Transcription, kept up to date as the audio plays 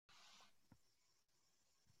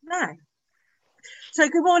now. So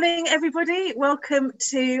good morning, everybody. Welcome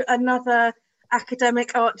to another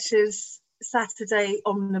Academic Archers Saturday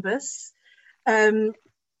Omnibus. Thank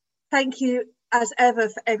you, as ever,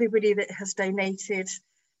 for everybody that has donated.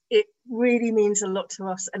 It really means a lot to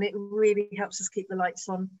us, and it really helps us keep the lights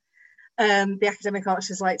on, the Academic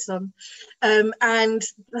Archers lights on. And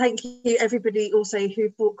thank you, everybody, also who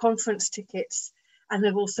bought conference tickets and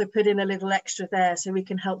have also put in a little extra there so we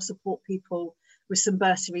can help support people with some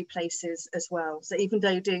bursary places as well. So even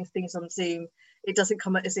though doing things on Zoom, it doesn't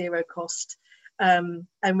come at a zero cost. And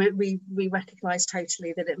we recognise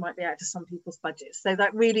totally that it might be out of some people's budgets. So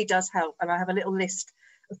that really does help. And I have a little list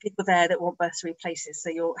of people there that want bursary places. So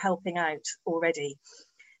you're helping out already.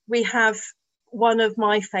 We have one of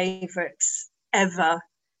my favourites ever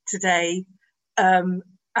today.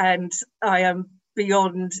 And I am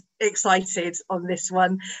beyond excited on this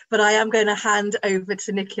one, but I am going to hand over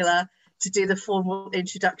to Nicola to do the formal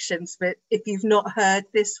introductions. But if you've not heard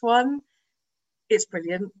this one, it's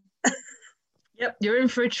brilliant. Yep, you're in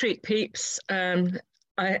for a treat, peeps.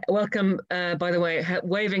 I welcome, by the way,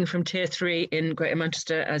 waving from Tier 3 in Greater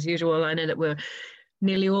Manchester as usual. I know that we're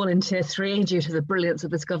nearly all in Tier 3 due to the brilliance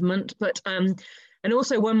of this government, but and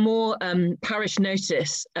also one more parish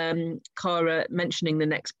notice, Cara mentioning the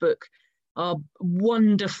next book. Our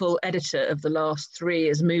wonderful editor of the last 3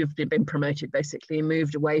 has been promoted, basically,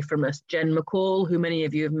 moved away from us. Jen McCall, who many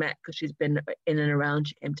of you have met because she's been in and around.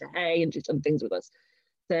 She came to Hay and she's done things with us.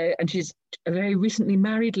 So, and she's a very recently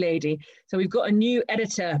married lady. So we've got a new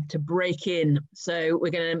editor to break in. So we're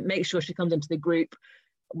going to make sure she comes into the group.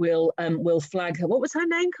 We'll flag her. What was her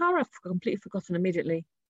name, Cara? I've completely forgotten immediately.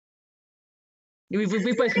 We've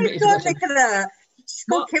both completely forgotten. She's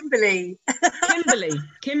called Kimberly.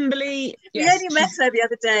 Kimberly. We only met her the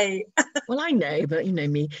other day. Well, I know, but you know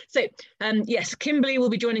me. So, yes, Kimberly will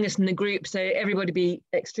be joining us in the group. So everybody be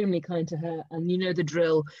extremely kind to her, and you know the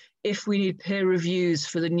drill. If we need peer reviews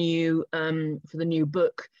for the new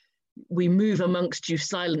book, we move amongst you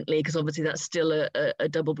silently because obviously that's still a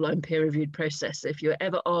double-blind peer-reviewed process. So if you're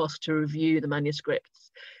ever asked to review the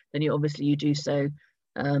manuscripts, then you do so.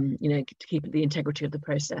 To keep the integrity of the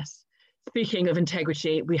process. Speaking of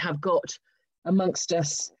integrity, we have got amongst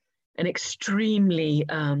us an extremely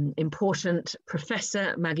important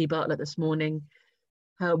professor, Maggie Bartlett, this morning.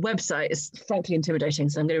 Her website is frankly intimidating,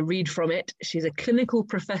 so I'm going to read from it. She's a clinical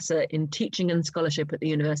professor in teaching and scholarship at the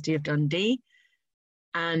University of Dundee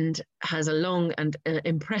and has a long and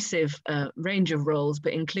impressive range of roles,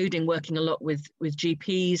 but including working a lot with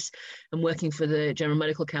GPs and working for the General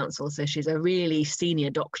Medical Council. So she's a really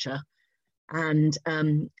senior doctor. And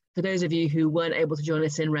for those of you who weren't able to join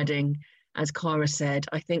us in Reading, as Cara said,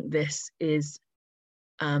 I think this is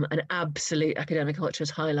an absolute Academic Archers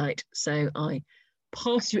highlight. So I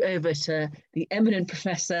pass you over to the eminent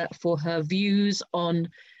professor for her views on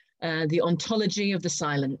the ontology of the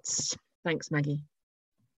silence. Thanks, Maggie.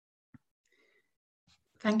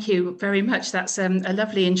 Thank you very much. That's a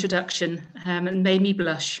lovely introduction and made me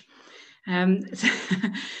blush. What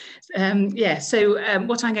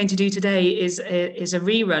I'm going to do today is a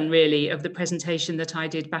rerun, really, of the presentation that I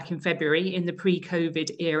did back in February in the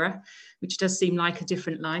pre-COVID era, which does seem like a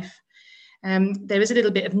different life. There is a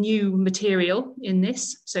little bit of new material in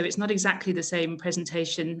this, so it's not exactly the same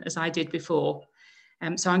presentation as I did before.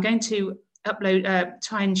 So I'm going to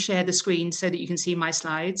try and share the screen so that you can see my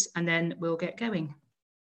slides, and then we'll get going.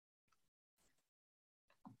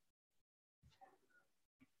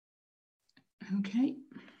 Okay.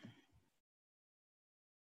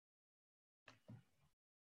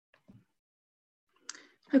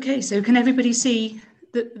 Okay, so can everybody see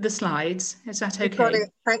the slides? Is that okay? Got it.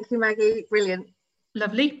 Thank you, Maggie. Brilliant.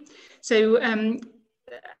 Lovely. So as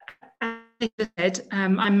I said,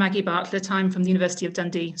 I'm Maggie Bartlett. I'm from the University of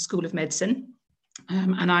Dundee School of Medicine.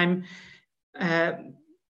 And I'm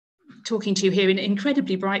talking to you here in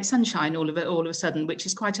incredibly bright sunshine all of a sudden, which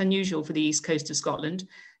is quite unusual for the east coast of Scotland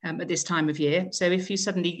at this time of year. So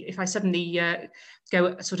if I suddenly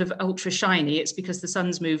go sort of ultra shiny, it's because the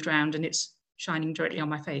sun's moved around and it's shining directly on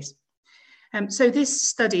my face. So this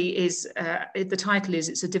study is, the title is,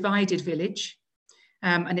 it's a divided village,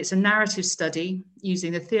 and it's a narrative study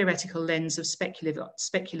using the theoretical lens of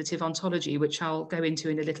speculative ontology, which I'll go into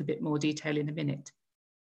in a little bit more detail in a minute.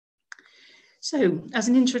 So, as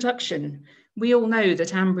an introduction, we all know that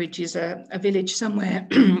Ambridge is a village somewhere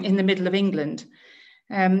in the middle of England,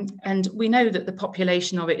 and we know that the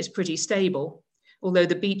population of it is pretty stable, although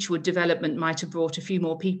the Beechwood development might have brought a few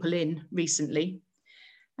more people in recently.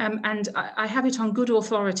 And I have it on good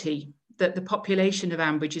authority that the population of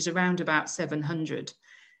Ambridge is around about 700.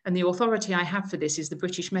 And the authority I have for this is the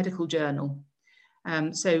British Medical Journal.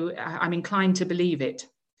 So I'm inclined to believe it.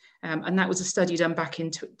 And that was a study done back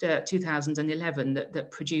in 2011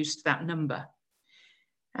 that produced that number.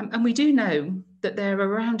 And we do know that there are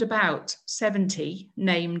around about 70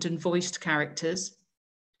 named and voiced characters.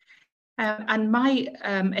 And my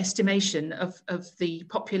estimation of the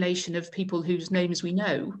population of people whose names we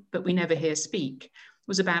know, but we never hear speak,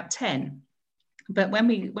 was about 10. But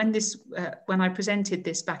when I presented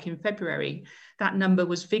this back in February, that number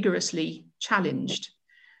was vigorously challenged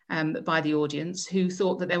by the audience, who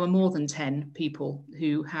thought that there were more than 10 people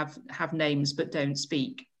who have names but don't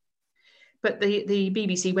speak. But the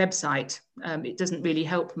BBC website, it doesn't really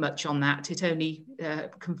help much on that. It only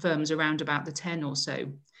confirms around about the 10 or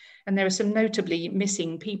so. And there are some notably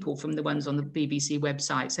missing people from the ones on the BBC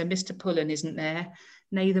website. So Mr. Pullen isn't there,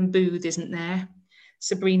 Nathan Booth isn't there,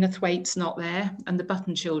 Sabrina Thwaite's not there, and the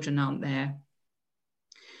Button children aren't there.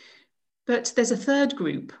 But there's a third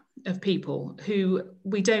group of people who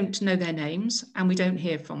we don't know their names and we don't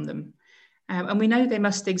hear from them. And we know they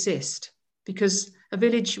must exist because a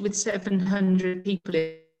village with 700 people,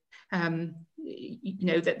 you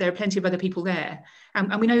know, that there are plenty of other people there.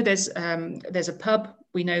 And we know there's a pub,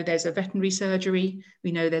 we know there's a veterinary surgery,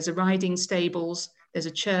 we know there's a riding stables, there's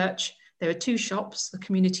a church, there are 2 shops, the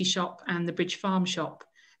community shop and the Bridge Farm shop.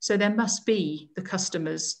 So there must be the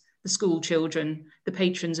customers, the school children, the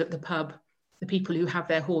patrons at the pub, the people who have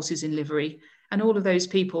their horses in livery, and all of those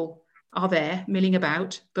people are there milling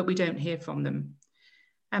about, but we don't hear from them.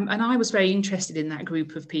 And I was very interested in that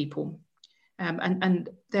group of people and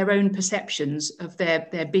their own perceptions of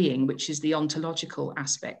their being, which is the ontological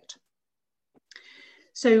aspect.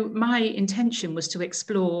 So my intention was to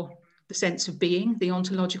explore the sense of being, the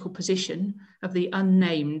ontological position of the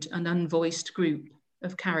unnamed and unvoiced group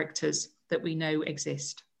of characters that we know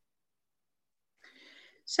exist.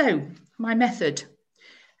 So my method,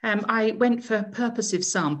 I went for purposive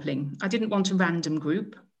sampling. I didn't want a random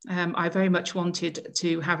group. I very much wanted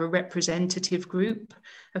to have a representative group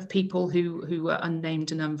of people who were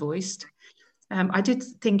unnamed and unvoiced. I did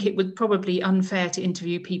think it would probably be unfair to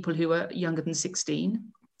interview people who were younger than 16.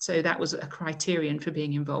 So that was a criterion for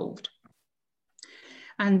being involved.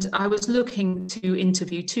 And I was looking to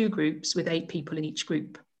interview 2 groups with 8 people in each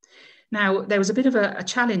group. Now, there was a bit of a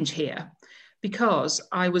challenge here because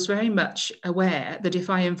I was very much aware that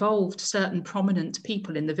if I involved certain prominent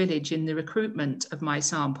people in the village in the recruitment of my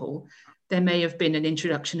sample, there may have been an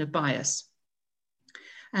introduction of bias.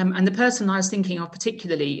 And the person I was thinking of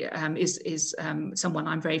particularly is someone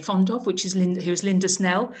I'm very fond of, which is Linda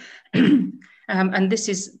Snell. And this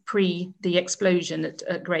is pre the explosion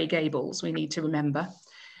at Grey Gables, we need to remember.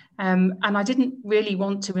 And I didn't really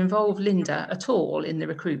want to involve Linda at all in the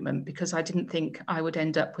recruitment because I didn't think I would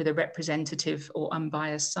end up with a representative or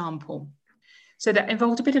unbiased sample. So that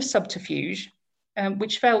involved a bit of subterfuge,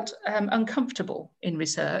 which felt uncomfortable in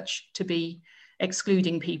research, to be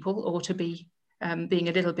excluding people or to be being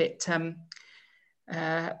a little bit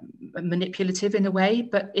manipulative in a way.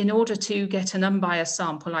 But in order to get an unbiased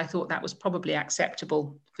sample, I thought that was probably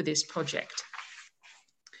acceptable for this project.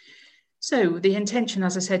 So the intention,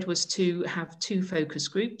 as I said, was to have 2 focus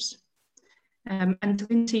groups and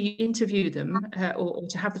to interview them or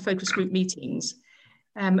to have the focus group meetings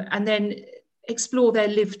and then explore their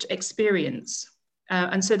lived experience.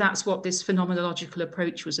 And so that's what this phenomenological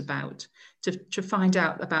approach was about, to find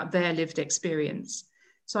out about their lived experience.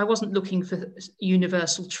 So I wasn't looking for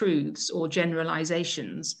universal truths or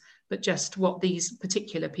generalizations, but just what these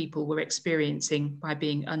particular people were experiencing by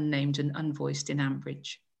being unnamed and unvoiced in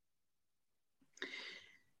Ambridge.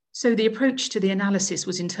 So the approach to the analysis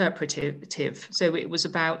was interpretative. So it was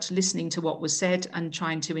about listening to what was said and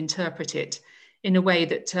trying to interpret it in a way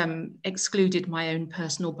that excluded my own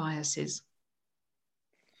personal biases.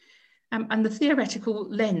 And the theoretical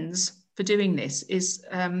lens for doing this is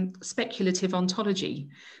speculative ontology,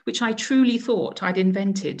 which I truly thought I'd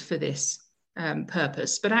invented for this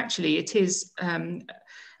purpose, but actually it is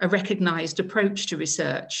a recognized approach to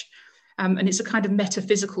research. And it's a kind of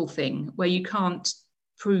metaphysical thing where you can't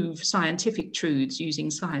prove scientific truths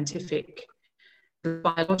using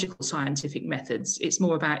biological scientific methods. It's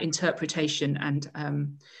more about interpretation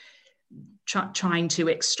and trying to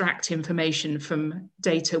extract information from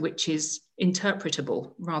data which is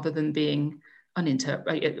interpretable rather than being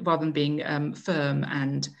firm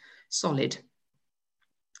and solid.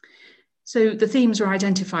 So the themes were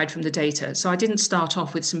identified from the data. So I didn't start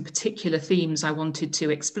off with some particular themes I wanted to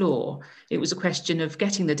explore. It was a question of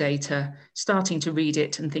getting the data, starting to read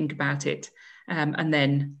it and think about it, and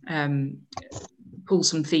then pull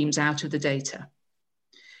some themes out of the data.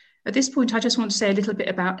 At this point, I just want to say a little bit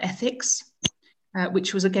about ethics.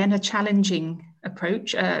 which was again a challenging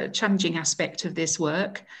approach, a challenging aspect of this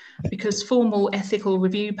work, because formal ethical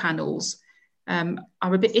review panels are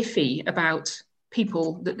a bit iffy about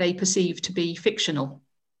people that they perceive to be fictional,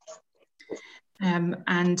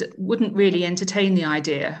 and wouldn't really entertain the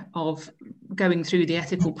idea of going through the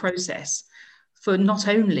ethical process for not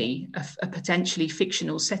only a potentially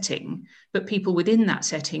fictional setting, but people within that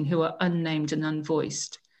setting who are unnamed and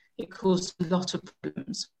unvoiced. It caused a lot of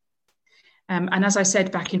problems. And as I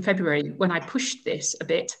said back in February, when I pushed this a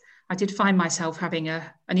bit, I did find myself having an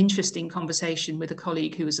interesting conversation with a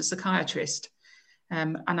colleague who was a psychiatrist.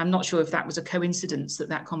 And I'm not sure if that was a coincidence that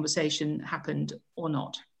that conversation happened or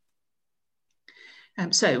not.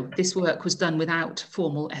 So this work was done without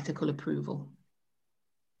formal ethical approval.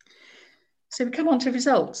 So we come on to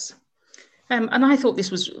results. And I thought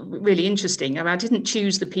this was really interesting. I didn't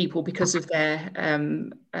choose the people because of their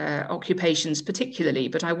occupations particularly,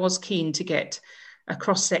 but I was keen to get a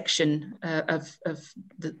cross-section of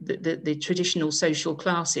the traditional social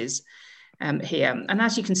classes here. And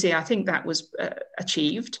as you can see, I think that was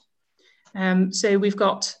achieved. So we've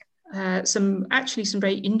got some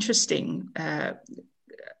very interesting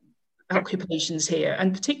occupations here,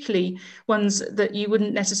 and particularly ones that you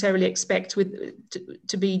wouldn't necessarily expect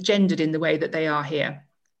to be gendered in the way that they are here,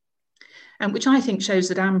 which I think shows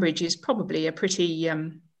that Ambridge is probably a pretty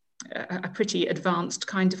advanced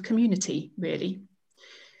kind of community, really.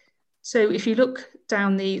 So if you look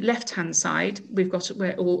down the left-hand side, we've got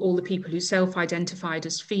where all the people who self-identified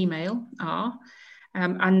as female are,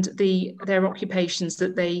 and their occupations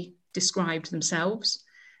that they described themselves,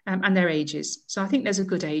 and their ages. So I think there's a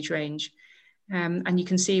good age range. And you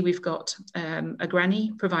can see we've got a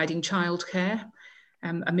granny providing childcare,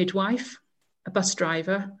 a midwife, a bus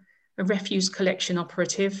driver, a refuse collection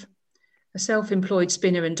operative, a self-employed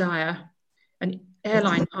spinner and dyer, an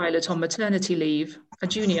airline pilot on maternity leave, a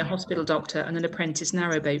junior hospital doctor, and an apprentice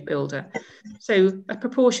narrowboat builder. So a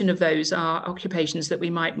proportion of those are occupations that we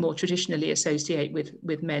might more traditionally associate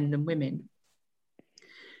with men than women.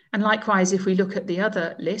 And likewise, if we look at the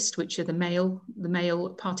other list, which are the male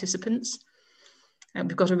participants,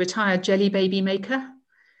 we've got a retired jelly baby maker,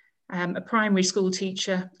 a primary school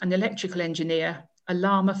teacher, an electrical engineer, a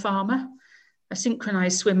llama farmer, a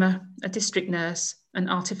synchronized swimmer, a district nurse, an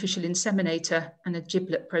artificial inseminator, and a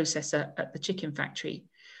giblet processor at the chicken factory.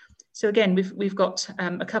 So again, we've got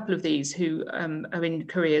a couple of these who are in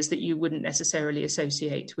careers that you wouldn't necessarily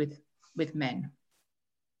associate with men.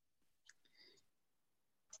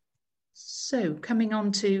 So coming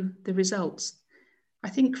on to the results, I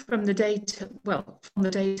think from the data,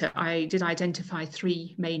 I did identify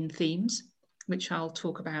 3 main themes, which I'll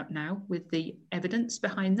talk about now with the evidence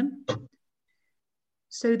behind them.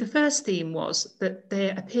 So the first theme was that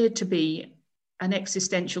there appeared to be an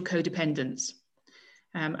existential codependence,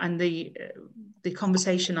 and the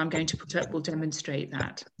conversation I'm going to put up will demonstrate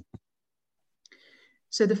that.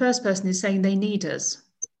 So the first person is saying they need us.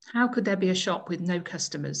 How could there be a shop with no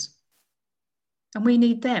customers? And we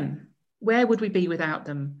need them. Where would we be without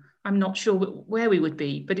them? I'm not sure where we would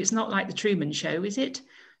be, but it's not like the Truman Show, is it?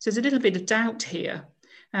 So there's a little bit of doubt here.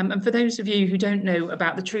 And for those of you who don't know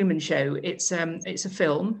about the Truman Show, it's a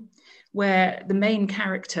film where the main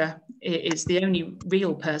character is the only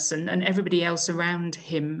real person and everybody else around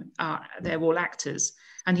him, they're all actors,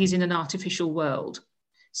 and he's in an artificial world.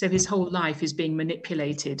 So his whole life is being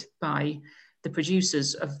manipulated by the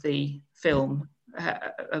producers of the film,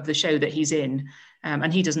 of the show that he's in,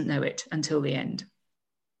 and he doesn't know it until the end.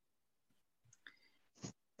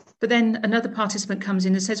 But then another participant comes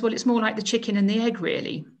in and says, well, it's more like the chicken and the egg,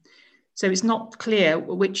 really. So it's not clear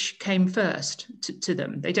which came first to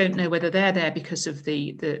them. They don't know whether they're there because of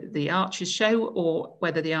the Archers show, or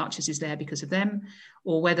whether the Archers is there because of them,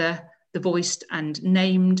 or whether the voiced and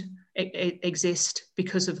named exist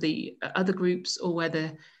because of the other groups, or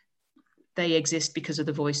whether they exist because of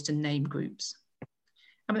the voiced and named groups.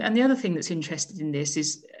 And the other thing that's interesting in this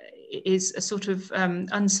is a sort of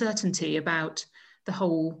uncertainty about the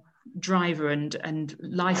whole driver and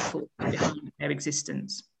life force behind their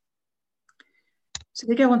existence. So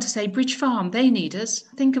they go on to say, Bridge Farm, they need us.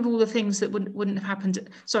 Think of all the things that wouldn't have happened.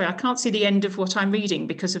 Sorry, I can't see the end of what I'm reading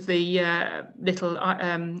because of the little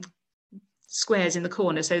squares in the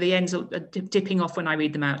corner. So the ends are dipping off when I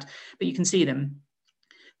read them out, but you can see them.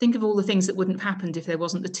 Think of all the things that wouldn't have happened if there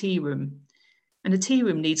wasn't the tea room. And a tea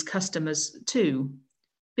room needs customers too.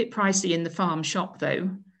 Bit pricey in the farm shop though.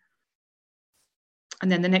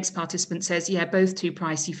 And then the next participant says, yeah, both too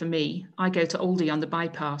pricey for me. I go to Aldi on the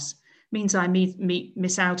bypass. Means I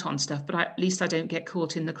miss out on stuff, but at least I don't get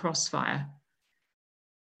caught in the crossfire.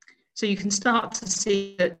 So you can start to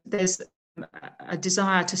see that there's a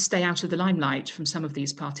desire to stay out of the limelight from some of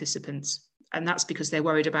these participants. And that's because they're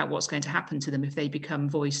worried about what's going to happen to them if they become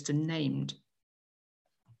voiced and named.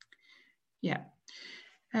 Yeah.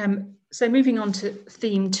 So moving on to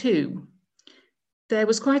theme 2, there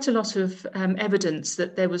was quite a lot of evidence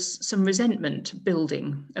that there was some resentment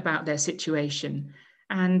building about their situation.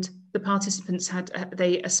 And the participants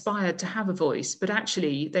they aspired to have a voice, but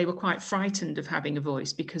actually they were quite frightened of having a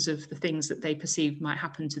voice because of the things that they perceived might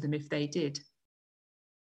happen to them if they did.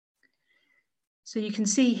 So you can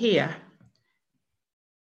see here,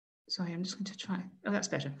 sorry, I'm just going to try, oh, that's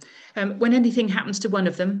better. When anything happens to one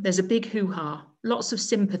of them, there's a big hoo-ha, lots of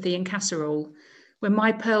sympathy and casserole. When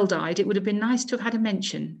my Pearl died, it would have been nice to have had a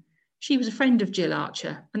mention. She was a friend of Jill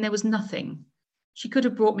Archer, and there was nothing. She could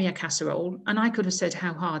have brought me a casserole, and I could have said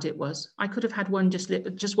how hard it was. I could have had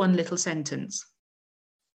just one little sentence.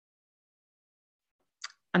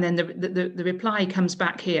 And then the reply comes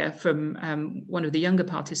back here from one of the younger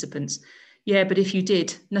participants. Yeah, but if you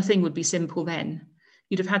did, nothing would be simple then.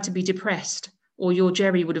 You'd have had to be depressed, or your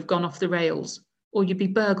Jerry would have gone off the rails, or you'd be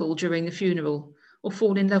burgled during the funeral, or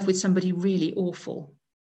fall in love with somebody really awful.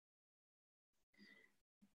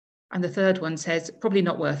 And the third one says, probably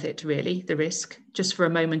not worth it, really, the risk, just for a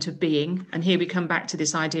moment of being. And here we come back to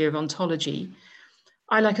this idea of ontology.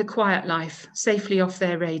 I like a quiet life, safely off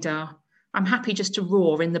their radar. I'm happy just to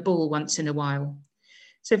roar in the bull once in a while.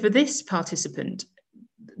 So for this participant,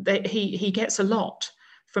 he gets a lot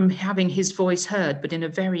from having his voice heard, but in a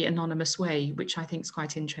very anonymous way, which I think is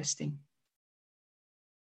quite interesting.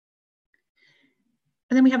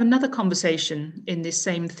 And then we have another conversation in this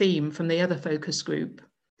same theme from the other focus group.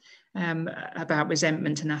 About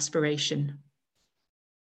resentment and aspiration.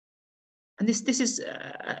 And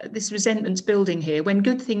this resentment's building here. When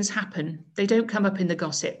good things happen, they don't come up in the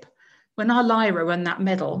gossip. When our Lyra won that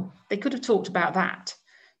medal, they could have talked about that.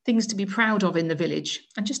 Things to be proud of in the village,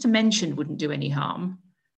 and just a mention wouldn't do any harm.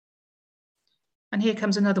 And here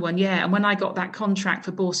comes another one. Yeah, and when I got that contract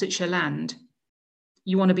for Borsetshire land,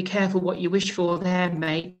 you want to be careful what you wish for there,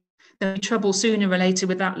 mate. There'll be trouble sooner or later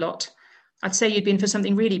with that lot. I'd say you'd been for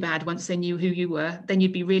something really bad once they knew who you were, then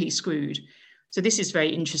you'd be really screwed. So this is very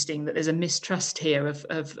interesting that there's a mistrust here of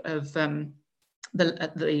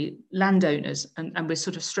the landowners, and we're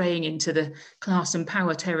sort of straying into the class and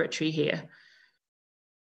power territory here.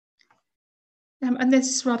 And there's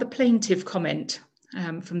this rather plaintive comment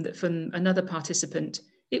from another participant.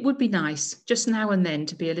 It would be nice just now and then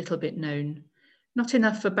to be a little bit known, not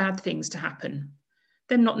enough for bad things to happen.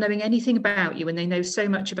 Them not knowing anything about you when they know so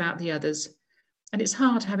much about the others. And it's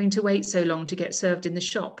hard having to wait so long to get served in the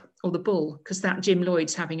shop or the bull because that Jim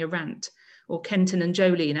Lloyd's having a rant, or Kenton and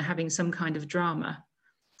Jolene are having some kind of drama,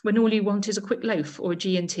 when all you want is a quick loaf or a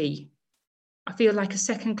G&T. I feel like a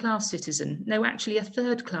second-class citizen. No, actually a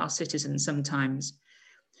third-class citizen sometimes.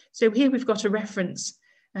 So here we've got a reference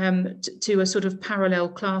to a sort of parallel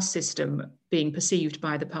class system being perceived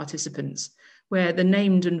by the participants, where the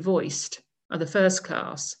named and voiced are the first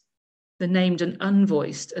class, the named and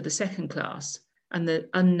unvoiced are the second class, and the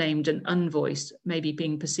unnamed and unvoiced may be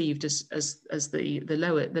being perceived as the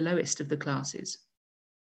lowest of the classes.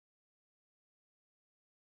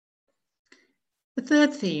 The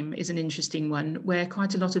third theme is an interesting one where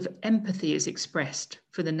quite a lot of empathy is expressed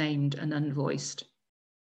for the named and unvoiced.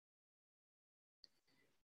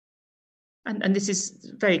 And this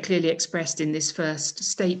is very clearly expressed in this first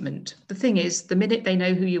statement. The thing is, the minute they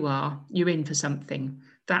know who you are, you're in for something.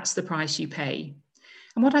 That's the price you pay.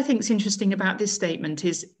 And what I think is interesting about this statement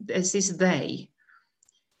is this they.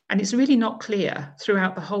 And it's really not clear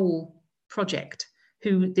throughout the whole project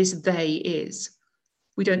who this they is.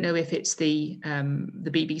 We don't know if it's the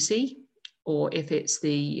BBC, or if it's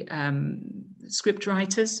the script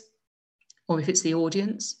writers, or if it's the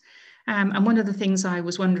audience. And one of the things I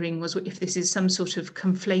was wondering was if this is some sort of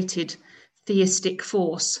conflated theistic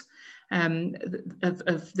force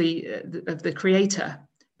of the creator,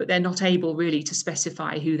 but they're not able really to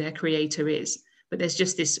specify who their creator is. But there's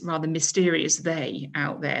just this rather mysterious they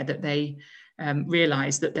out there that they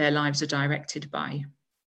realize that their lives are directed by.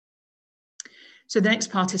 So the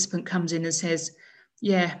next participant comes in and says,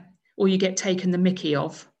 yeah, or you get taken the mickey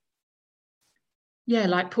of. Yeah,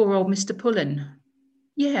 like poor old Mr. Pullen.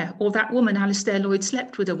 Yeah, or that woman Alistair Lloyd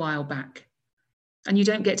slept with a while back. And you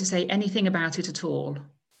don't get to say anything about it at all.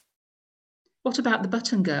 What about the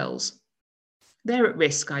Button girls? They're at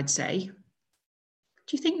risk, I'd say.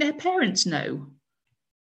 Do you think their parents know?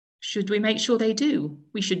 Should we make sure they do?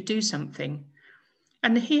 We should do something.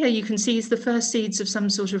 And here you can see is the first seeds of some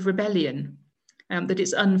sort of rebellion, that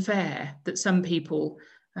it's unfair that some people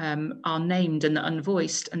are named and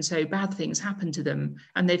unvoiced, and so bad things happen to them,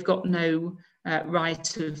 and they've got no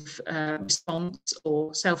right of response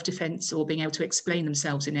or self-defense or being able to explain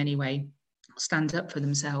themselves in any way, stand up for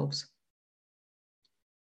themselves.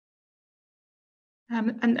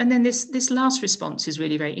 And then this last response is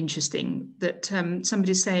really very interesting, that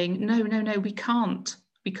somebody's saying, no, we can't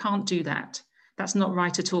do that. That's not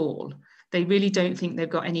right at all. They really don't think they've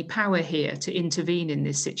got any power here to intervene in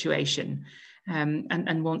this situation,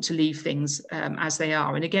 and want to leave things as they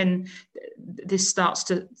are. And again, this starts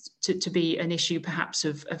to be an issue perhaps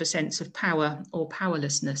of a sense of power or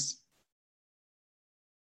powerlessness.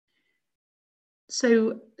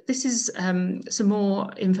 So this is some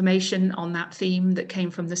more information on that theme that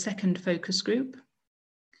came from the second focus group.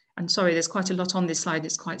 And sorry, there's quite a lot on this slide,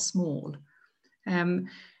 it's quite small.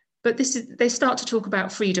 But they start to talk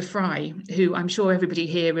about Frida Frey, who I'm sure everybody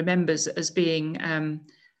here remembers as being an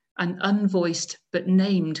unvoiced but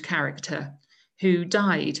named character who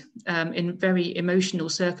died in very emotional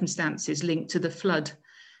circumstances linked to the flood,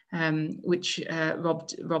 which Rob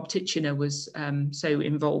Titchener was so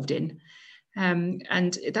involved in.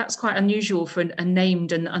 And that's quite unusual for a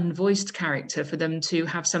named and unvoiced character, for them to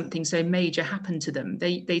have something so major happen to them.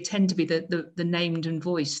 They tend to be the named and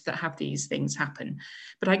voiced that have these things happen.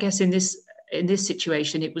 But I guess in this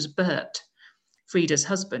situation, it was Bert, Frida's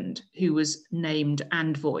husband, who was named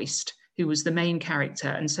and voiced, who was the main character.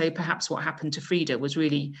 And so perhaps what happened to Frida was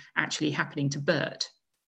really actually happening to Bert.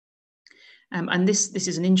 And this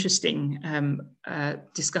is an interesting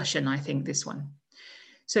discussion, I think, this one.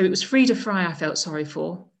 So it was Frida Frey I felt sorry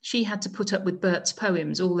for. She had to put up with Bert's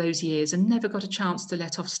poems all those years and never got a chance to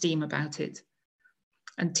let off steam about it.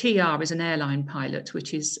 And TR is an airline pilot,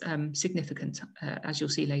 which is significant, as you'll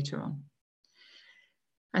see later on.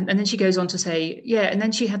 And then she goes on to say, yeah, and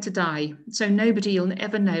then she had to die. So nobody will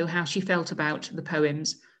ever know how she felt about the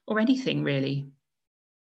poems or anything, really.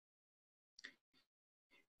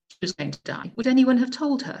 She was going to die. Would anyone have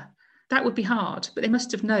told her? That would be hard, but they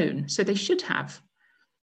must have known, so they should have.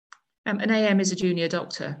 And AM is a junior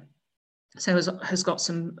doctor, so has got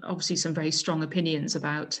obviously some very strong opinions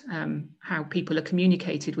about how people are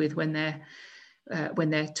communicated with when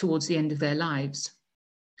they're towards the end of their lives.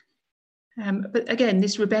 But again,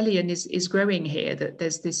 this rebellion is growing here, that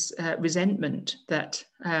there's this resentment that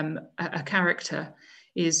a character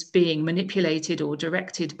is being manipulated or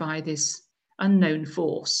directed by this unknown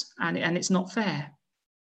force, and it's not fair.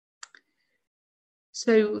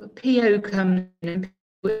 So PO comes in and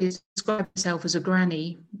described herself as a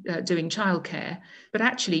granny doing childcare, but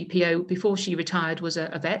actually PO, before she retired, was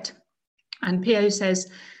a vet. And PO says,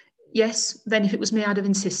 yes, then if it was me, I'd have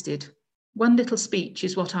insisted. One little speech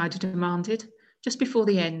is what I'd have demanded, just before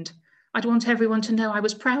the end. I'd want everyone to know I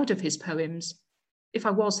was proud of his poems. If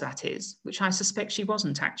I was, that is, which I suspect she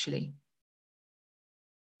wasn't actually.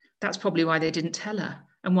 That's probably why they didn't tell her,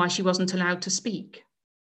 and why she wasn't allowed to speak.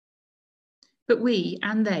 But we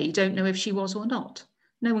and they don't know if she was or not.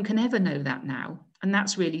 No one can ever know that now, and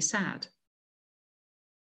that's really sad.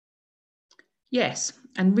 Yes,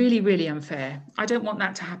 and really, really unfair. I don't want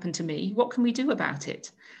that to happen to me. What can we do about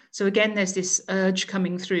it? So again, there's this urge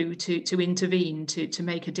coming through to intervene, to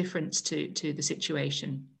make a difference to the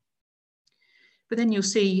situation. But then you'll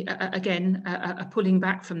see, again, a pulling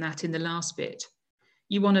back from that in the last bit.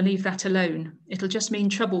 You want to leave that alone. It'll just mean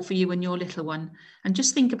trouble for you and your little one. And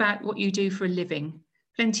just think about what you do for a living.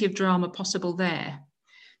 Plenty of drama possible there.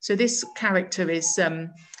 So this character is,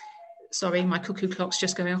 sorry, my cuckoo clock's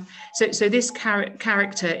just going off. So this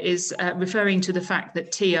character is referring to the fact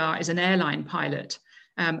that TR is an airline pilot,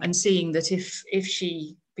 and seeing that if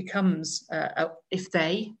she becomes, if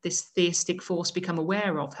this theistic force, become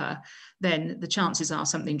aware of her, then the chances are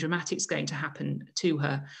something dramatic is going to happen to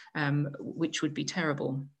her, which would be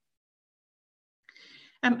terrible.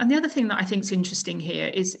 And the other thing that I think is interesting here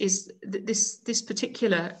is this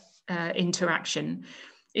particular interaction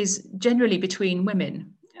is generally between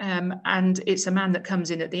women, and it's a man that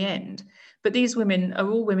comes in at the end. But these women are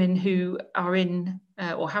all women who are in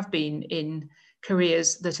or have been in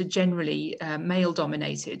careers that are generally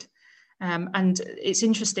male-dominated. And it's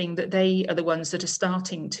interesting that they are the ones that are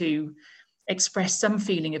starting to express some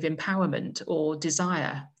feeling of empowerment or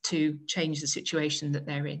desire to change the situation that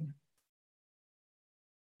they're in.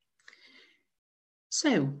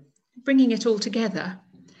 So, bringing it all together,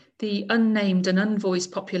 the unnamed and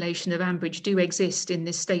unvoiced population of Ambridge do exist in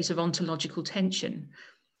this state of ontological tension,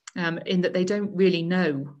 in that they don't really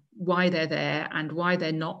know why they're there and why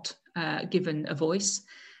they're not given a voice,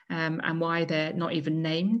 and why they're not even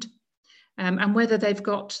named, and whether they've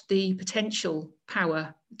got the potential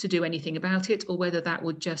power to do anything about it, or whether that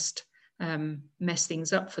would just mess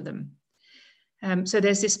things up for them. So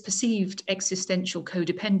there's this perceived existential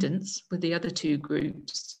codependence with the other two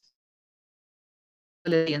groups,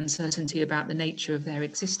 the uncertainty about the nature of their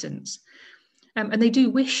existence. And they do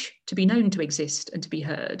wish to be known to exist and to be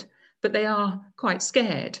heard, but they are quite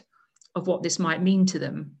scared of what this might mean to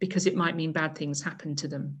them, because it might mean bad things happen to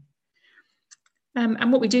them.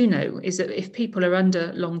 And what we do know is that if people are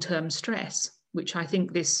under long-term stress, which I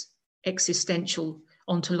think this existential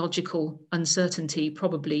ontological uncertainty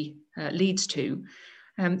probably leads to,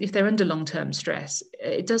 if they're under long-term stress,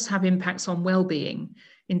 it does have impacts on well-being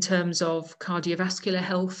in terms of cardiovascular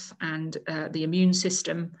health and the immune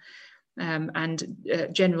system and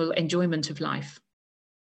general enjoyment of life.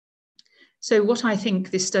 So what I think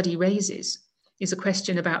this study raises is a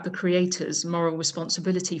question about the creator's moral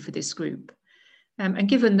responsibility for this group. And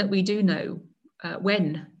given that we do know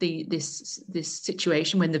when this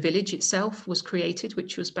situation, when the village itself was created,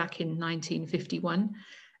 which was back in 1951,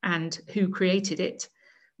 and who created it,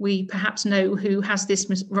 we perhaps know who has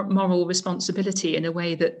this moral responsibility in a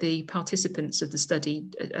way that the participants of the study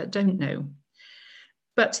don't know.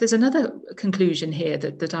 But there's another conclusion here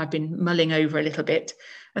that I've been mulling over a little bit,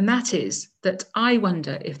 and that is that I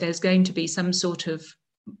wonder if there's going to be some sort of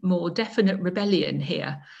more definite rebellion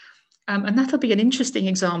here. And that'll be an interesting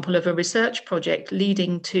example of a research project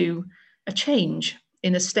leading to a change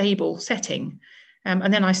in a stable setting.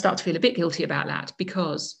 And then I start to feel a bit guilty about that,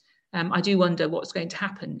 because I do wonder what's going to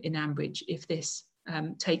happen in Ambridge if this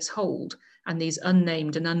takes hold and these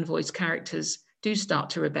unnamed and unvoiced characters do start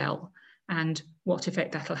to rebel, and what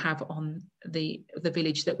effect that'll have on the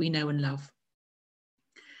village that we know and love.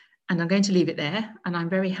 And I'm going to leave it there, and I'm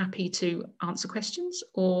very happy to answer questions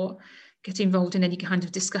or get involved in any kind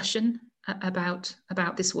of discussion about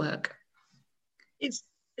this work. It's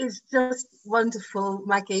just wonderful,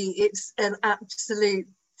 Maggie. It's an absolute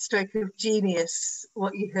stroke of genius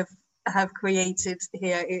what you have created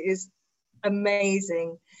here. It is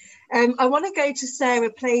amazing. I want to go to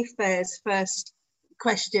Sarah Playfair's first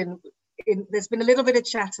question. There's been a little bit of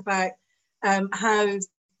chat about how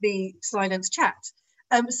the silence chat.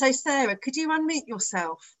 So Sarah, could you unmute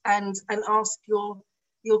yourself and ask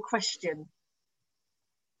your question?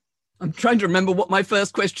 I'm trying to remember what my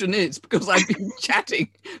first question is, because I've been chatting.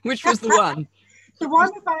 Which was the one? The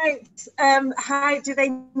one about how do they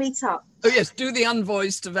meet up? Oh yes, do the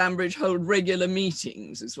unvoiced of Ambridge hold regular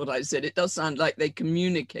meetings, is what I said. It does sound like they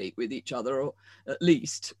communicate with each other, or at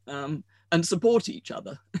least, and support each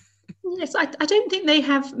other. Yes, I don't think they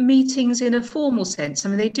have meetings in a formal sense. I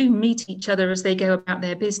mean, they do meet each other as they go about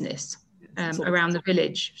their business around the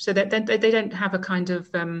village. So that they don't have a kind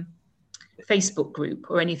of Facebook group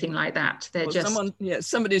or anything like that. They're just...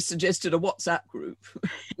 somebody suggested a WhatsApp group.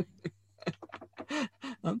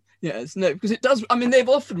 Yes, no, because it does, I mean, they've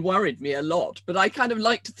often worried me a lot, but I kind of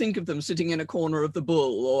like to think of them sitting in a corner of the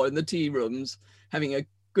Bull or in the tea rooms, having a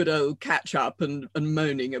good old catch up and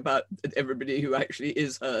moaning about everybody who actually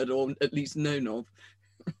is heard or at least known of.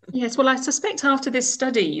 Yes, well, I suspect after this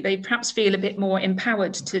study, they perhaps feel a bit more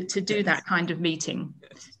empowered to do that kind of meeting.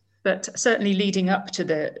 Yes. But certainly leading up to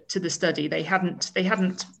the study, they hadn't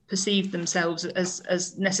perceived themselves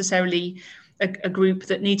as necessarily a group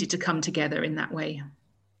that needed to come together in that way.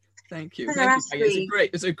 Thank you. Thank you.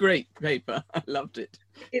 It's a great paper. I loved it.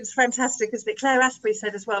 It's fantastic, isn't it? Claire Asprey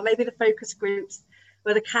said as well, maybe the focus groups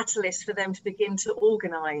were the catalyst for them to begin to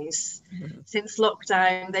organise. Mm-hmm. Since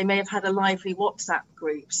lockdown, they may have had a lively WhatsApp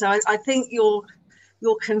group. So I think your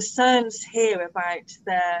concerns here about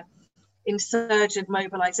their insurgent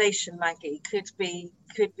mobilisation, Maggie, could be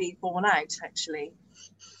borne out, actually.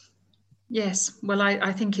 Yes, well,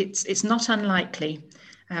 I think it's not unlikely.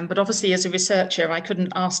 But obviously, as a researcher, I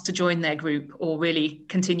couldn't ask to join their group or really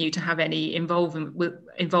continue to have any involvement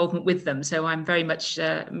with them. So I'm very much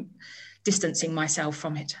distancing myself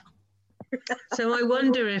from it. So I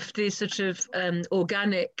wonder if these sort of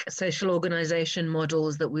organic social organisation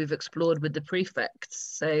models that we've explored with the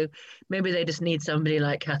prefects, so maybe they just need somebody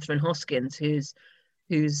like Catherine Hoskins who's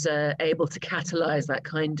able to catalyse that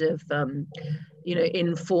kind of,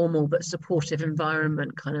 informal but supportive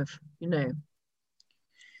environment kind of,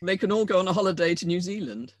 They can all go on a holiday to New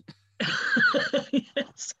Zealand.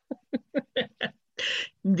 Yes.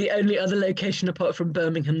 The only other location apart from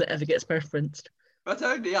Birmingham that ever gets referenced. But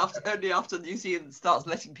only after New Zealand starts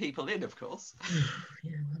letting people in, of course.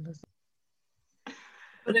 Yeah,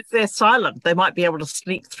 but if they're silent, they might be able to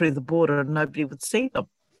sneak through the border and nobody would see them.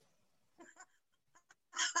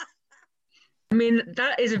 I mean,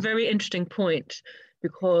 that is a very interesting point,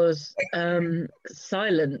 because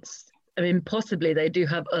silence, I mean, possibly they do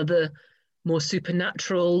have other more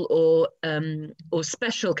supernatural or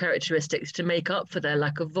special characteristics to make up for their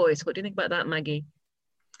lack of voice. What do you think about that, Maggie?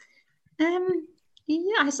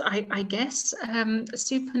 Yes, I guess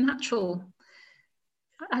supernatural.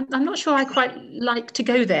 I'm not sure I quite like to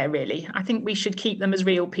go there, really. I think we should keep them as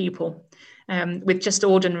real people with just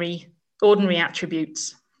ordinary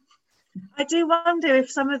attributes. I do wonder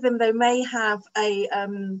if some of them, though, may have a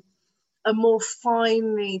more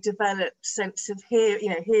finely developed sense of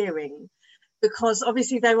hearing, because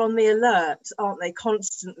obviously they're on the alert, aren't they,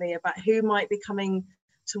 constantly about who might be coming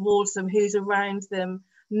towards them, who's around them,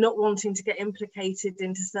 not wanting to get implicated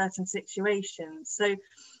into certain situations. So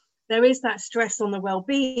there is that stress on the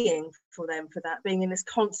well-being for them, for that being in this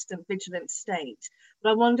constant vigilant state.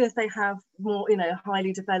 But I wonder if they have more,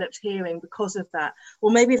 highly developed hearing because of that,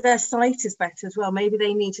 or maybe their sight is better as well. Maybe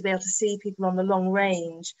they need to be able to see people on the long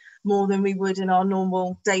range more than we would in our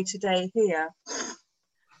normal day-to-day here.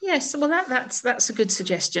 Yes, well, that's a good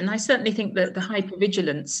suggestion. I certainly think that the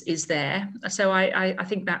hypervigilance is there. So I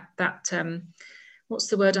think that what's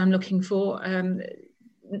the word I'm looking for?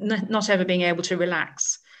 Not ever being able to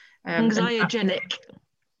relax. Anxiogenic.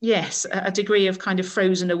 Yes, a degree of kind of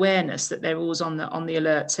frozen awareness that they're always on the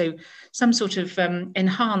alert. So some sort of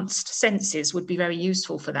enhanced senses would be very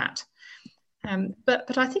useful for that.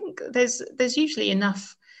 But I think there's usually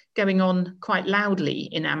enough going on quite loudly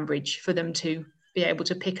in Ambridge for them to be able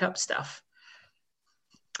to pick up stuff.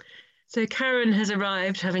 So Karen has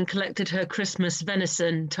arrived, having collected her Christmas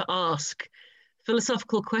venison, to ask,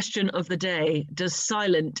 philosophical question of the day: does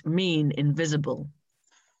silent mean invisible?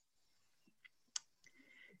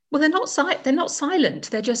 Well, they're not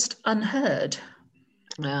silent. They're just unheard.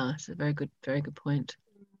 Yeah, that's a very good point.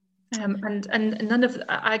 And none of,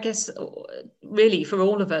 I guess, really for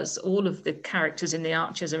all of us, all of the characters in the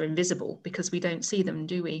Archers are invisible because we don't see them,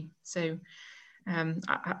 do we? So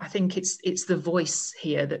I think it's the voice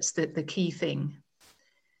here that's the key thing,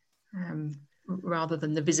 rather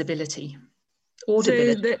than the visibility.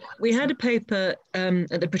 Audibility. So we had a paper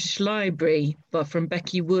at the British Library from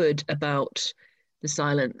Becky Wood about the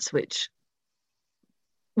silence, which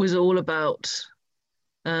was all about,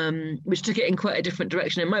 which took it in quite a different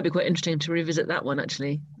direction. It might be quite interesting to revisit that one,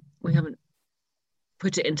 actually. We haven't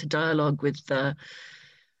put it into dialogue with, but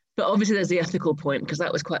obviously there's the ethical point, because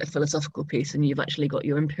that was quite a philosophical piece, and you've actually got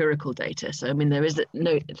your empirical data. So, I mean, there is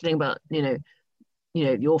no thing about,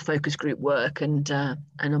 your focus group work and a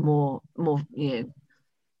more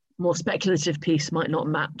speculative piece might not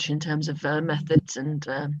match in terms of methods and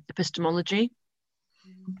epistemology.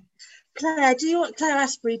 Claire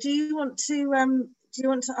Asprey, do you want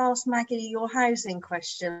to ask Maggie your housing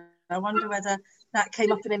question? I wonder whether that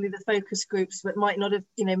came up in any of the focus groups, but might not have,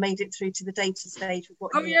 made it through to the data stage. With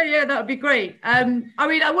what yeah, that would be great. I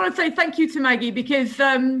mean, I want to say thank you to Maggie, because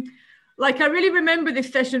I really remember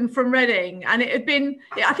this session from Reading, and it had been,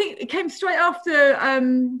 I think it came straight after,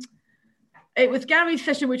 it was Gary's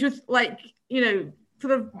session, which was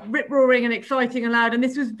sort of rip-roaring and exciting and loud, and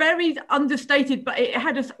this was very understated, but it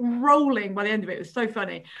had us rolling by the end of it. It was so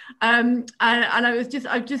funny, and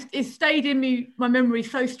it stayed in my memory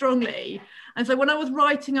so strongly. And so when I was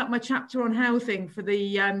writing up my chapter on housing for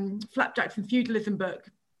the Flapjacks and Feudalism book,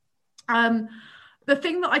 the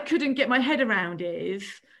thing that I couldn't get my head around is,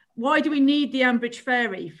 why do we need the Ambridge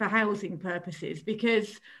Ferry for housing purposes?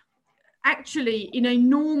 Because actually, in a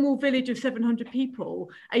normal village of 700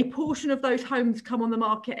 people, a portion of those homes come on the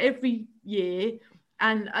market every year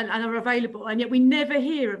and are available, and yet we never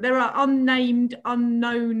hear it. There are unnamed,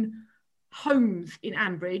 unknown homes in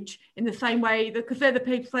Ambridge in the same way, because they're the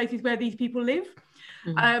places where these people live.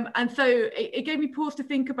 Mm-hmm. And so it gave me pause to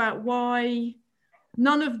think about why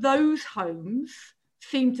none of those homes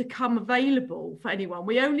seem to come available for anyone.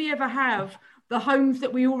 We only ever have the homes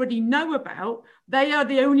that we already know about. They are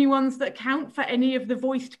the only ones that count for any of the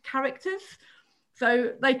voiced characters.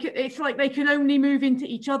 So it's like they can only move into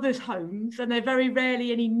each other's homes, and they're very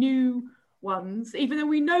rarely any new ones, even though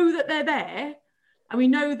we know that they're there, and we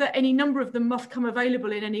know that any number of them must come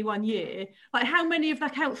available in any one year. Like, how many of the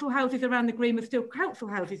council houses around the Green are still council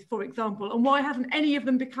houses, for example, and why hasn't any of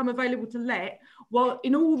them become available to let, well,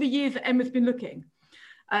 in all the years that Emma's been looking?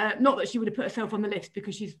 Not that she would have put herself on the list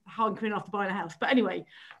because she's hankering after buying a house. But anyway,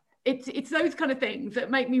 it's those kind of things that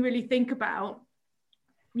make me really think about,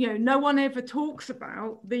 no one ever talks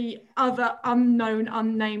about the other unknown,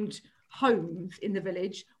 unnamed homes in the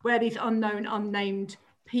village where these unknown, unnamed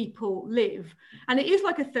people live. And it is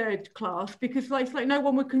like a third class, because it's like no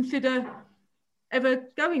one would consider ever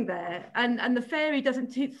going there. And the Ferry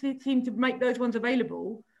doesn't seem to make those ones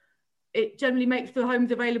available. It generally makes the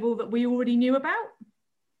homes available that we already knew about.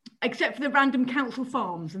 except for the random council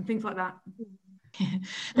farms and things like that.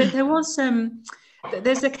 There was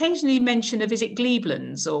there's occasionally mention of, is it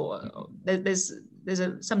Gleeblands, or there's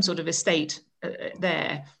some sort of estate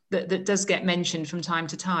there that does get mentioned from time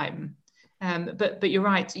to time. But you're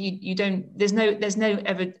right. You don't. There's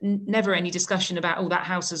never any discussion about, oh, that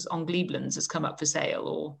house is on Gleeblands has come up for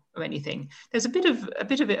sale or anything. There's a bit of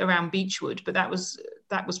it around Beechwood, but that was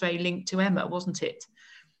very linked to Emma, wasn't it?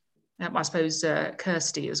 I suppose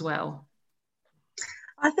Kirsty as well.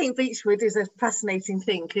 I think Beechwood is a fascinating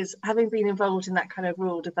thing because, having been involved in that kind of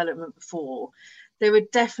rural development before, there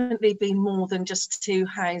would definitely be more than just 2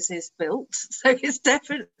 houses built. So it's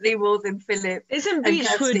definitely more than Philip. Isn't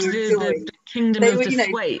Beechwood the kingdom of the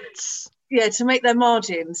Thwaites? Yeah, to make their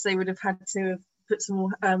margins, they would have had to have put some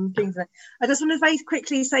more things there. I just want to very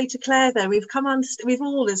quickly say to Claire, though, we've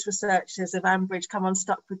all, as researchers of Ambridge, come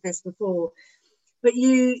unstuck with this before. But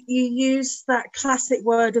you use that classic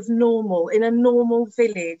word of normal. In a normal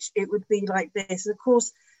village, it would be like this. Of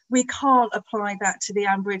course, we can't apply that to the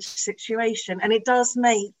Ambridge situation. And it does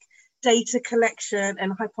make data collection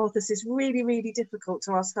and hypothesis really, really difficult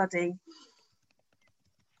to our study.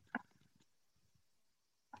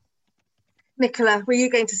 Nicola, were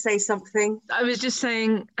you going to say something? I was just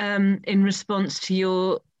saying in response to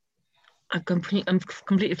your... I'm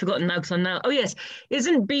completely forgotten now because I'm now... Oh, yes.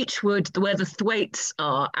 Isn't Beechwood where the Thwaites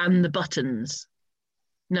are and the Buttons?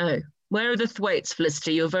 No. Where are the Thwaites,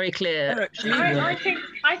 Felicity? You're very clear. I think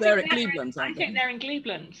they're at Gleeblands. I think they're in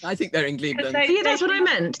Gleeblands. I think they're in Gleeblands. Yeah, that's what I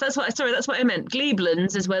meant. That's what I meant.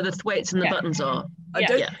 Gleeblands is where the Thwaites and the Buttons are.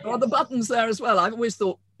 Are the Buttons there as well? I've always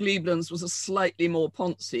thought Gleeblands was a slightly more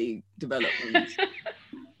Poncy development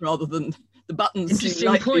rather than the Buttons.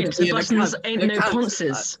 Interesting point. The Buttons ain't no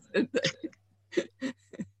Ponces.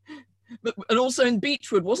 And also in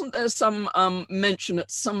Beechwood, wasn't there some mention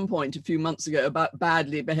at some point a few months ago about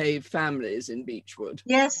badly behaved families in Beechwood?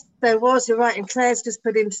 Yes, there was. You're right. And Claire's just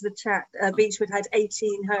put into the chat, Beechwood had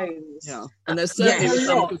 18 homes. Yeah, and there's certainly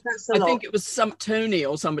I think it was Tony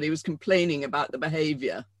or somebody was complaining about the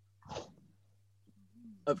behaviour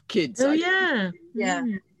of kids. Oh, yeah. Yeah.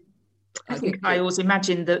 I always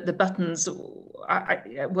imagined that the Buttons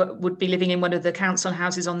would be living in one of the council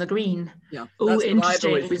houses on the green. Yeah. Oh,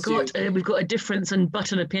 interesting. We've got a difference in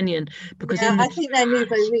Button opinion because I think they're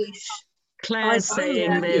nouveau riche. Claire's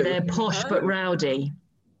saying they're posh but rowdy.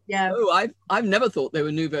 Yeah. Oh, I've never thought they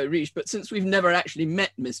were nouveau riche, but since we've never actually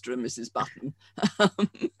met Mr. and Mrs. Button,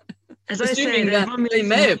 as I say, they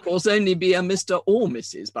may, of course, only be a Mr. or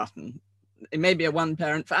Mrs. Button. It may be a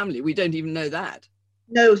one-parent family. We don't even know that.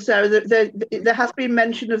 No, Sarah, there has been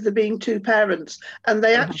mention of there being 2 parents, and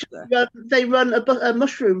they actually run a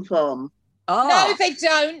mushroom farm. Oh. No, they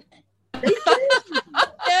don't. They do.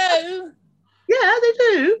 No. Yeah, they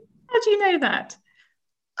do. How do you know that?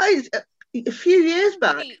 A few years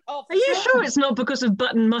back. Are you sure it's not because of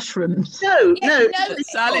Button mushrooms? No.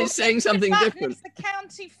 Sally's saying something different. It's the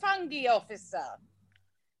county fungi officer.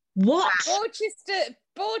 What?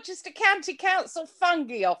 Borchester County Council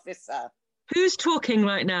fungi officer. Who's talking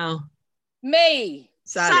right now? Me.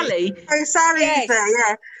 Sally? Oh, Sally's there,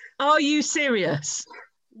 yeah. Are you serious?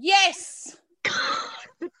 Yes.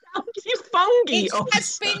 The county fungi officer. It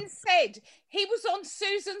has been said. He was on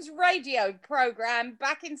Susan's radio programme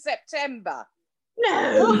back in September.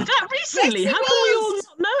 No, that recently. Yes, how can we all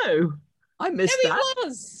not know? I missed that. It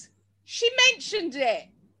was. She mentioned it.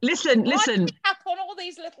 Listen. Up on all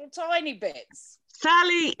these little tiny bits.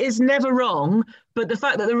 Sally is never wrong, but the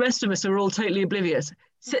fact that the rest of us are all totally oblivious.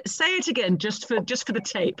 Say it again, just for the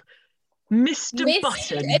tape. Mr.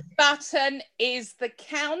 Button. Mr. Button is the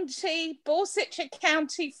Borsetshire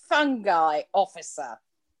County fungi officer.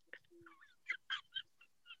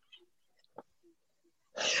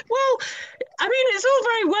 Well, I mean, it's all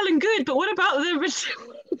very well and good, but what about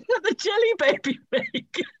the jelly baby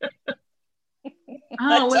maker?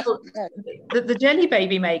 Oh, well, the jelly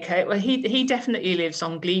baby maker, well, he definitely lives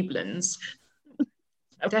on Gleeblands.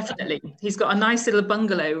 Definitely. He's got a nice little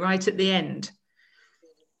bungalow right at the end.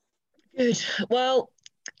 Good. Well,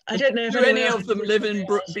 I don't know if any of them live in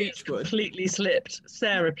Beechwood. Completely slipped.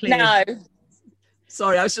 Sarah, please. No.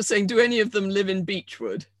 Sorry, I was just saying, do any of them live in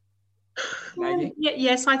Beechwood?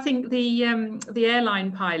 Yes, I think the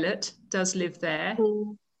airline pilot does live there.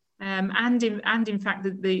 And in fact,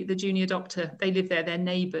 the junior doctor, they live there. They're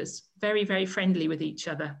neighbours, very, very friendly with each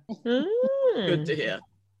other. Good to hear.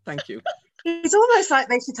 Thank you. It's almost like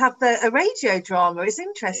they should have a radio drama. It's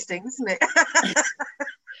interesting, isn't it?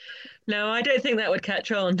 No, I don't think that would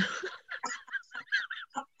catch on.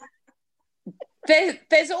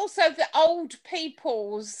 There's also the old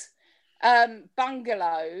people's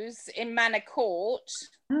bungalows in Manor Court.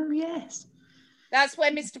 Oh, yes. That's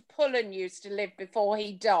where Mr. Pullen used to live before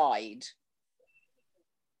he died.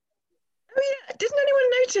 Oh yeah, didn't anyone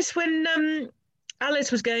notice when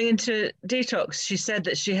Alice was going into detox, she said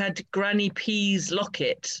that she had Granny P's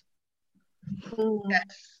locket?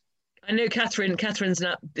 Yes. I know Catherine's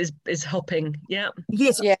now is hopping. Yeah.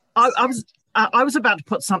 Yes. Yeah. I was about to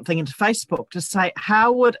put something into Facebook to say,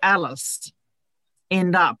 how would Alice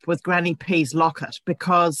end up with Granny P's locket?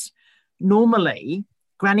 Because normally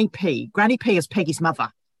Granny P is Peggy's mother.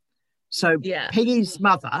 So Yeah. Peggy's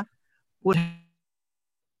mother would...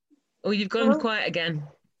 Oh, you've gone quiet again.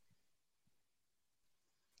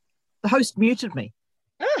 The host muted me.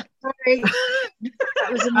 Sorry,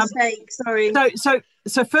 that was a mistake. Sorry.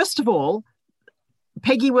 So first of all,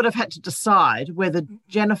 Peggy would have had to decide whether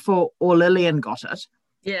Jennifer or Lillian got it.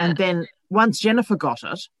 Yeah. And then once Jennifer got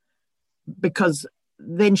it, because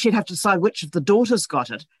then she'd have to decide which of the daughters got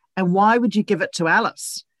it. And why would you give it to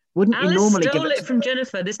Alice? Wouldn't Alice you normally stole give it from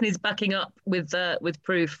Jennifer. This needs backing up with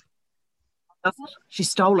proof. She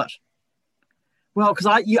stole it. Well,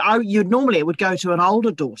 because you normally it would go to an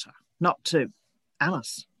older daughter, not to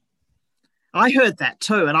Alice. I heard that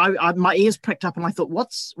too, and I my ears pricked up, and I thought,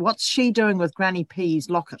 what's she doing with Granny P's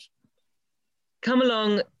locket? Come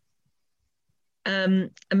along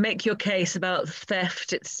and make your case about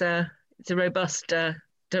theft. It's a robust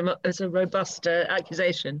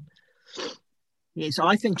accusation. Yes,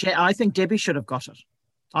 I think Debbie should have got it.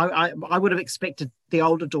 I would have expected the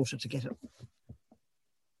older daughter to get it.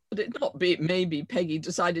 Would it not be maybe Peggy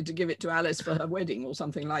decided to give it to Alice for her wedding or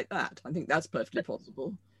something like that? I think that's perfectly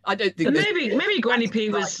possible. I don't think. Maybe Granny P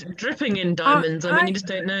was dripping in diamonds. I mean, you just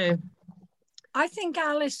don't know. I think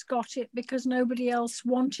Alice got it because nobody else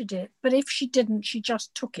wanted it. But if she didn't, she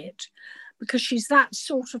just took it because she's that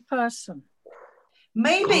sort of person.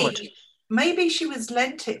 Maybe she was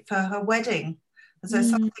lent it for her wedding as though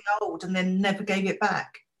something old and then never gave it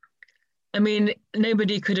back. I mean,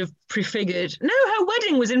 nobody could have prefigured. No, her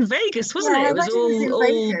wedding was in Vegas, wasn't it? It was all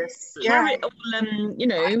Vegas. Yeah. You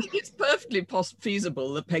know. I think it's perfectly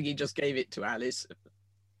feasible that Peggy just gave it to Alice.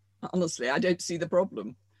 Honestly, I don't see the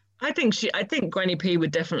problem. I think Granny P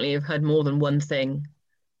would definitely have had more than one thing.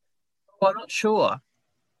 Well, I'm not sure.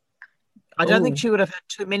 I don't think she would have had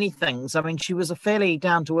too many things. I mean, she was a fairly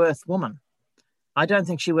down-to-earth woman. I don't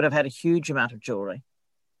think she would have had a huge amount of jewellery.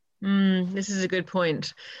 This is a good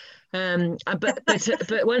point. But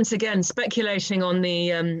once again, speculating on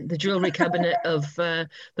the jewellery cabinet of the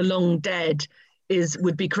long dead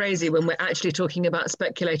would be crazy when we're actually talking about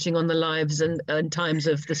speculating on the lives and times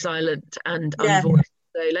of the silent and unvoiced.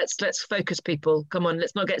 So let's focus, people. Come on,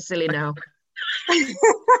 let's not get silly now.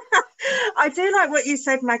 I do like what you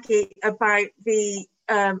said, Maggie, about the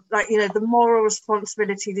the moral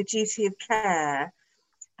responsibility, the duty of care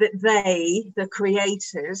that the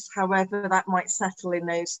creators, however that might settle in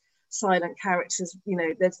those silent characters,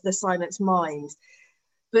 the silent mind,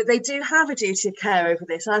 but they do have a duty of care over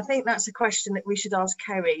this. And I think that's a question that we should ask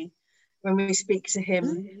Kerry when we speak to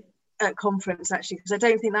him at conference, actually, because I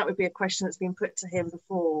don't think that would be a question that's been put to him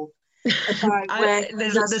before. About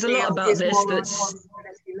there's a lot about this that's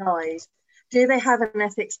lies. Do they have an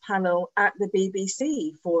ethics panel at the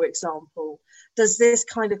BBC, for example? Does this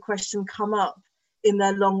kind of question come up in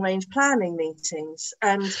their long-range planning meetings?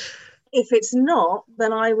 And if it's not,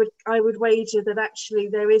 then I would wager that actually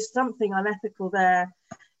there is something unethical there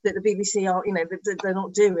that the BBC are, that they're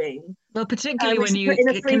not doing. Well, particularly when you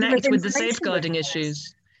connect with the safeguarding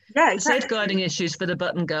issues. Yeah, exactly. The safeguarding issues for the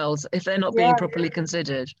button girls, if they're not being properly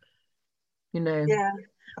considered, Yeah,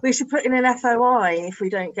 we should put in an FOI if we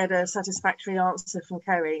don't get a satisfactory answer from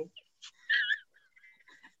Kerry.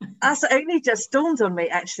 That's only just dawned on me,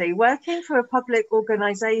 actually. Working for a public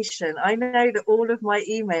organisation, I know that all of my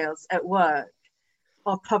emails at work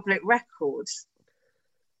are public records.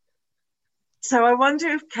 So I wonder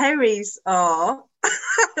if Kerry's are,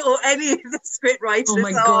 or any of the script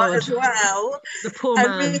writers are as well. The poor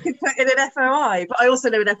man. And we could put in an FOI. But I also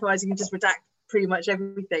know in FOIs you can just redact pretty much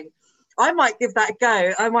everything. I might give that a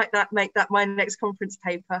go. I might make that my next conference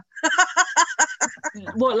paper.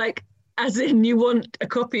 What, like, as in you want a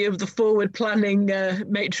copy of the forward planning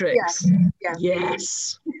matrix? Yeah.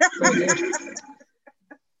 Yes.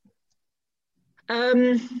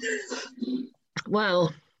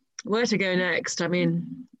 Well, where to go next? I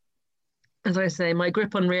mean, as I say, my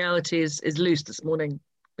grip on reality is loose this morning,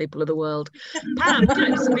 people of the world. Pam,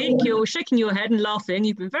 can you speak? You're shaking your head and laughing.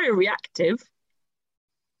 You've been very reactive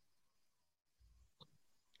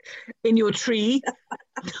in your tree.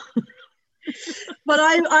 But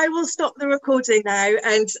I will stop the recording now,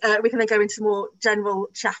 and we can then go into more general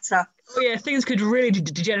chatter Oh yeah, things could really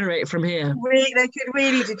degenerate from here. They could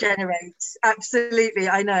really degenerate. Absolutely,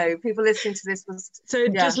 I know. People listening to this must. So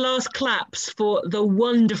just last claps for the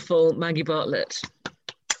wonderful Maggie Bartlett.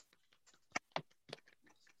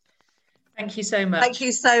 Thank you so much. Thank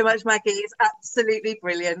you so much, Maggie. It's absolutely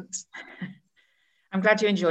brilliant. I'm glad you enjoyed